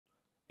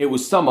It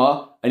was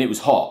summer and it was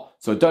hot,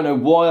 so I don't know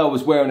why I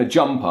was wearing a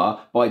jumper,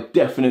 but I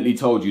definitely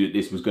told you that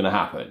this was going to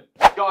happen.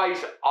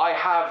 Guys, I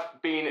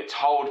have been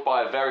told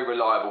by a very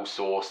reliable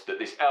source that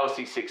this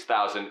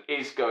LC6000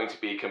 is going to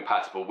be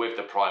compatible with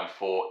the Prime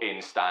 4 in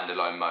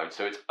standalone mode,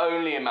 so it's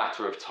only a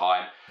matter of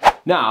time.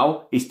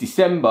 Now, it's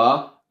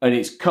December and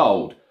it's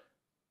cold,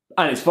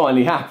 and it's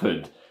finally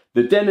happened.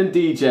 The Denon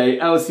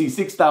DJ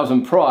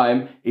LC6000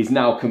 Prime is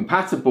now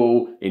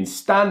compatible in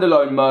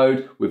standalone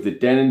mode with the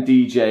Denon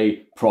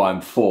DJ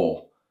Prime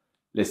 4.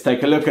 Let's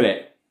take a look at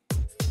it.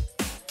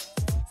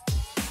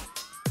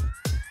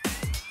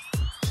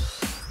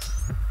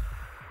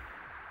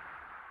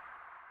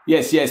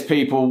 Yes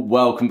people,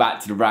 welcome back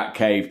to the Rat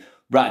Cave.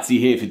 Ratzi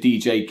here for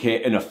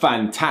DJKit, and a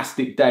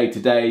fantastic day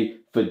today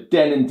for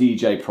Denon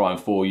DJ Prime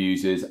 4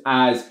 users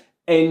as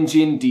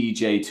Engine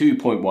DJ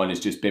 2.1 has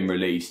just been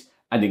released.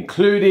 And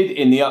included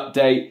in the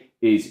update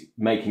is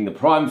making the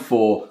Prime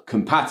 4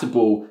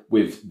 compatible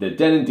with the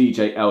Denon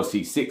DJ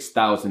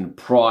LC6000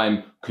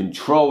 Prime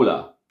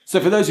controller. So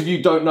for those of you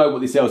who don't know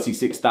what this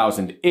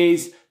LC6000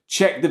 is,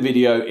 check the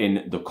video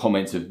in the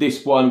comments of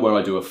this one where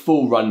I do a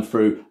full run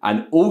through,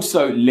 and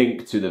also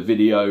link to the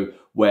video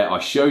where I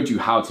showed you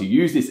how to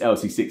use this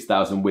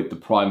LC6000 with the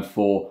Prime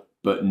 4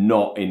 but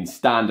not in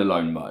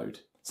standalone mode.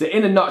 So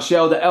in a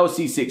nutshell, the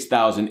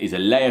LC6000 is a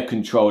layer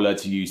controller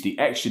to use the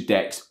extra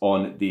decks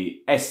on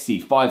the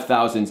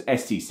SC5000s,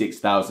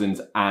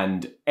 SC6000s,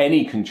 and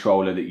any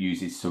controller that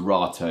uses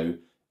Serato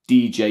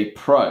DJ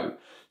Pro.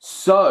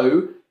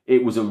 So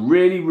it was a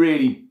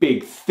really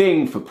big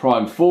thing for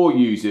Prime 4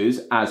 users,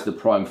 as the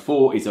Prime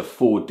 4 is a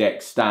 4-deck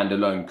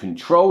standalone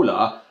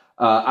controller,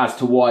 as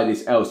to why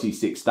this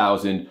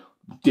LC6000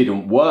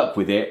 didn't work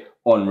with it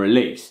on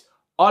release.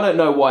 I don't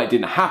know why it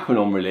didn't happen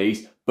on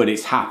release, but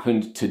it's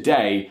happened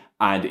today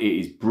and it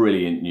is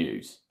brilliant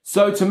news.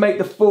 So to make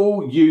the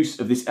full use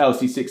of this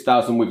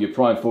LC6000 with your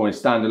Prime 4 in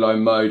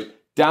standalone mode,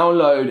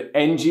 download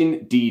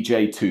Engine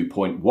DJ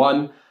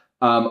 2.1.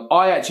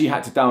 I actually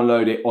had to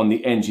download it on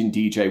the Engine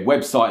DJ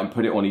website and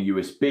put it on a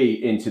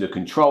USB into the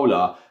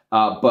controller,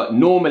 but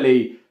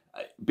normally,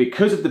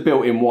 because of the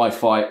built-in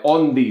Wi-Fi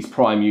on these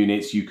Prime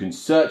units, you can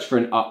search for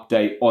an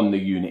update on the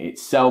unit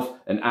itself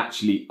and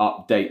actually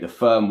update the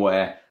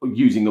firmware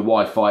using the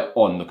Wi-Fi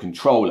on the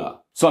controller.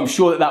 So I'm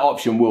sure that that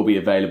option will be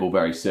available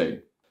very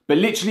soon. But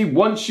literally,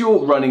 once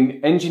you're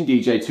running Engine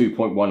DJ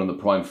 2.1 on the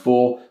Prime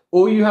 4,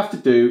 all you have to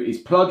do is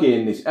plug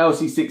in this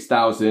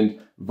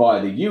LC6000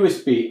 via the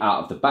USB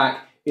out of the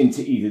back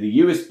into either the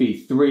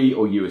USB 3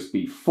 or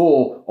USB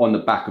 4 on the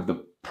back of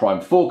the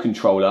Prime 4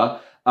 controller.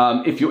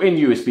 If you're in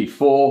USB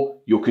 4,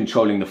 you're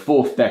controlling the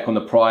 4th deck on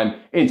the Prime.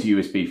 Into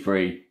USB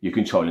 3, you're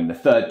controlling the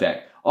 3rd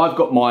deck. I've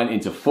got mine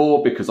into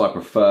 4 because I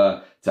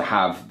prefer to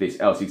have this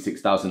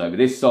LC6000 over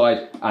this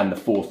side, and the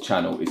 4th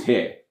channel is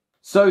here.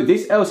 So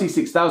this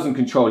LC6000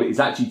 controller is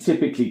actually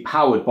typically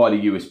powered by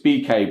the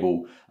USB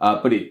cable,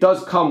 but it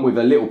does come with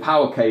a little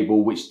power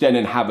cable which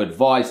Denon have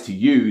advised to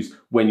use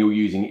when you're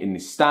using it in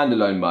this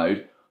standalone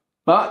mode.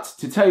 But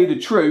to tell you the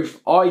truth,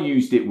 I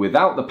used it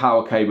without the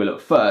power cable at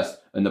first,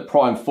 and the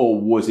Prime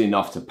 4 was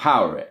enough to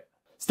power it.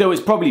 Still,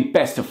 it's probably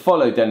best to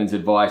follow Denon's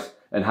advice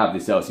and have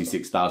this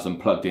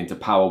LC6000 plugged into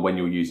power when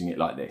you're using it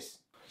like this.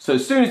 So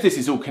as soon as this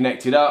is all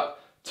connected up,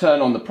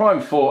 turn on the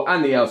Prime 4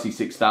 and the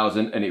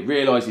LC6000 and it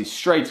realizes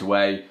straight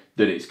away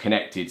that it's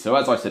connected. So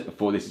as I said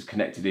before, this is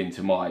connected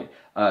into my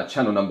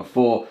channel number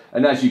 4.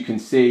 And as you can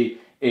see,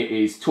 it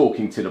is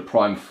talking to the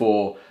Prime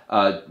 4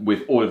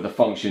 with all of the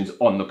functions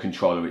on the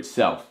controller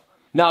itself.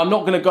 Now, I'm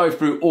not going to go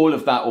through all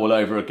of that all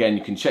over again.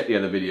 You can check the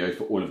other video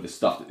for all of the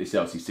stuff that this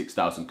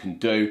LC6000 can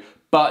do.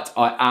 But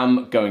I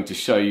am going to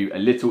show you a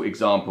little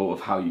example of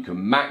how you can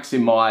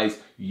maximize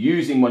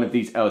using one of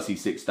these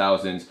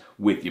LC6000s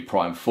with your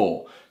Prime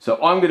 4.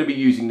 So I'm going to be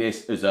using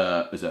this as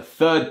a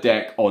 3rd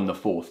deck on the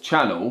 4th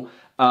channel.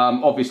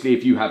 Obviously,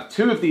 if you have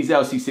 2 of these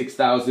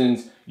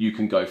LC6000s, you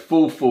can go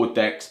full 4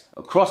 decks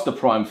across the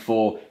Prime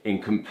 4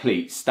 in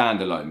complete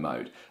standalone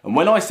mode. And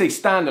when I say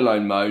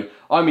standalone mode,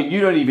 I mean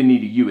you don't even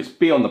need a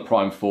USB on the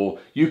Prime 4.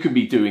 You can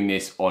be doing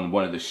this on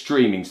one of the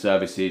streaming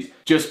services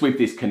just with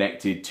this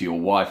connected to your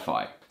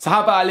Wi-Fi. So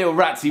how about a little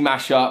Ratzi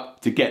mashup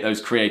to get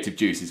those creative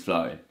juices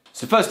flowing?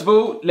 So first of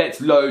all,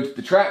 let's load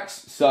the tracks.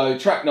 So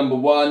track number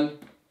 1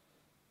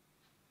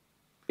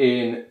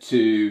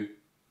 into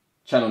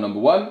channel number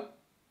 1.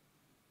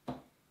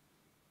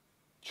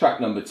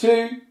 Track number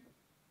 2,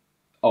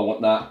 I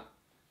want that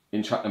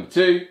in track number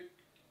 2.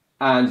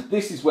 And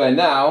this is where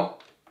now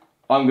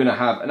I'm going to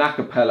have an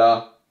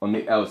acapella on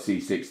the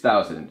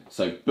LC6000.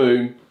 So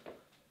boom,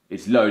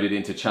 it's loaded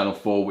into channel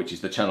 4, which is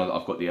the channel that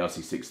I've got the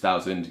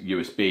LC6000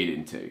 USB'd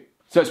into.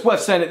 So it's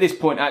worth saying at this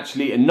point,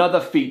 actually,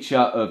 another feature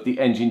of the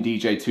Engine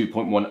DJ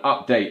 2.1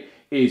 update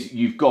is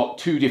you've got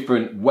 2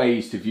 different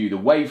ways to view the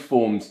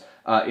waveforms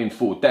in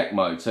 4 deck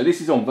mode. So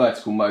this is on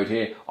vertical mode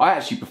here. I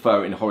actually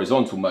prefer it in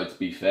horizontal mode, to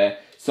be fair.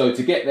 So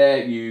to get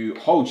there, you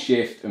hold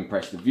shift and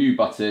press the view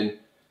button,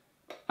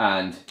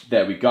 and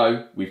there we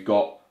go. We've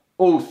got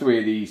all 3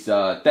 of these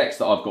decks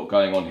that I've got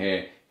going on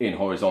here in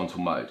horizontal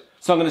mode.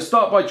 So I'm going to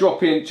start by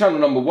dropping channel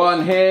number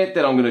 1 here,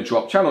 then I'm going to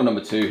drop channel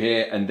number 2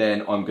 here, and then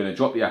I'm going to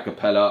drop the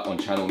acapella on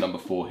channel number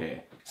 4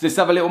 here. So let's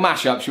have a little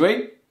mashup, shall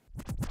we?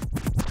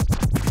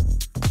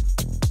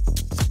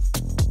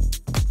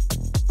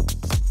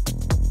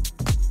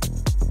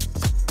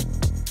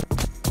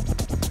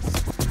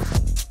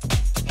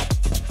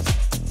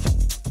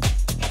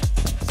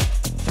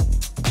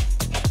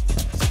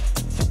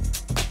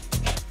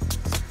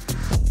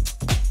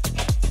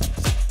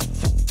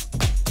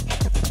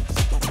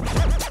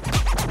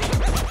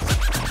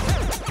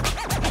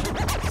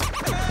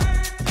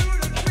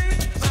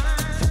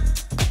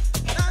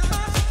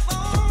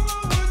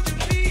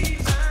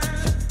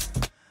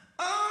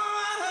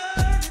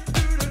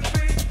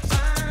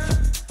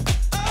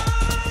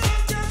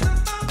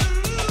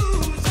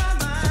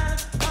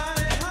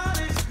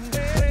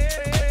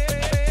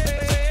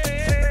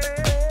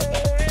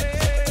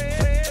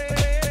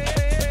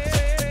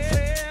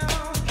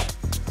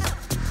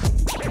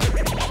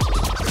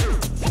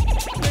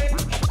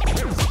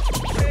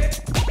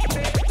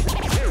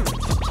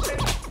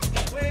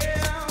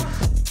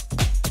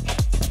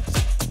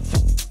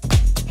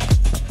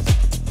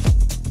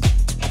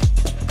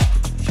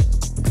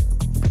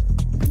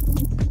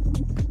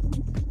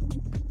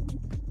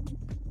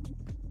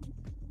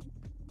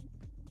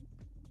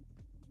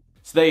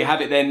 So there you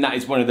have it then, that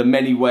is one of the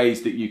many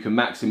ways that you can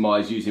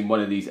maximize using one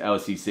of these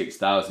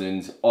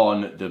LC6000s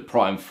on the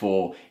Prime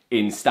 4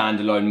 in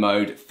standalone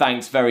mode.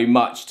 Thanks very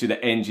much to the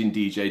Engine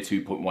DJ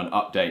 2.1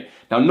 update.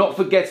 Now, not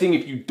forgetting,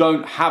 if you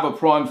don't have a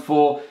Prime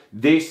 4,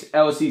 this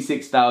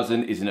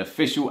LC6000 is an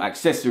official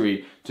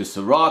accessory to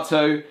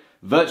Serato,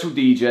 Virtual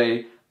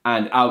DJ,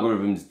 and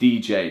Algorithms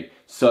DJ.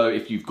 So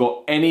if you've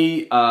got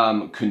any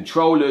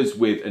controllers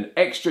with an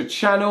extra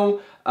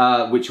channel,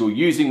 which you're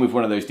using with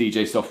one of those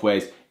DJ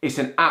softwares, it's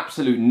an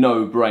absolute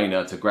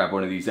no-brainer to grab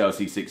one of these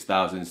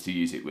LC6000s to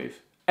use it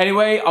with.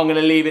 Anyway, I'm going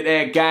to leave it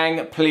there,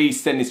 gang.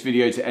 Please send this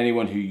video to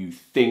anyone who you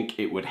think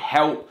it would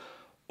help.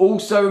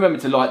 Also, remember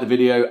to like the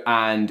video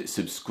and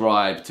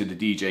subscribe to the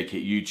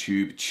DJKit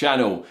YouTube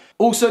channel.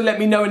 Also, let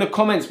me know in the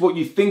comments what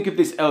you think of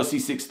this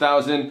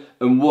LC6000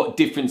 and what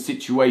different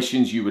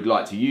situations you would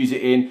like to use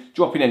it in.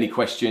 Drop in any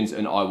questions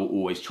and I will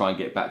always try and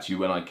get back to you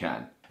when I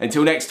can.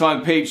 Until next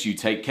time, peeps, you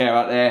take care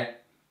out there.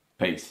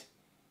 Peace.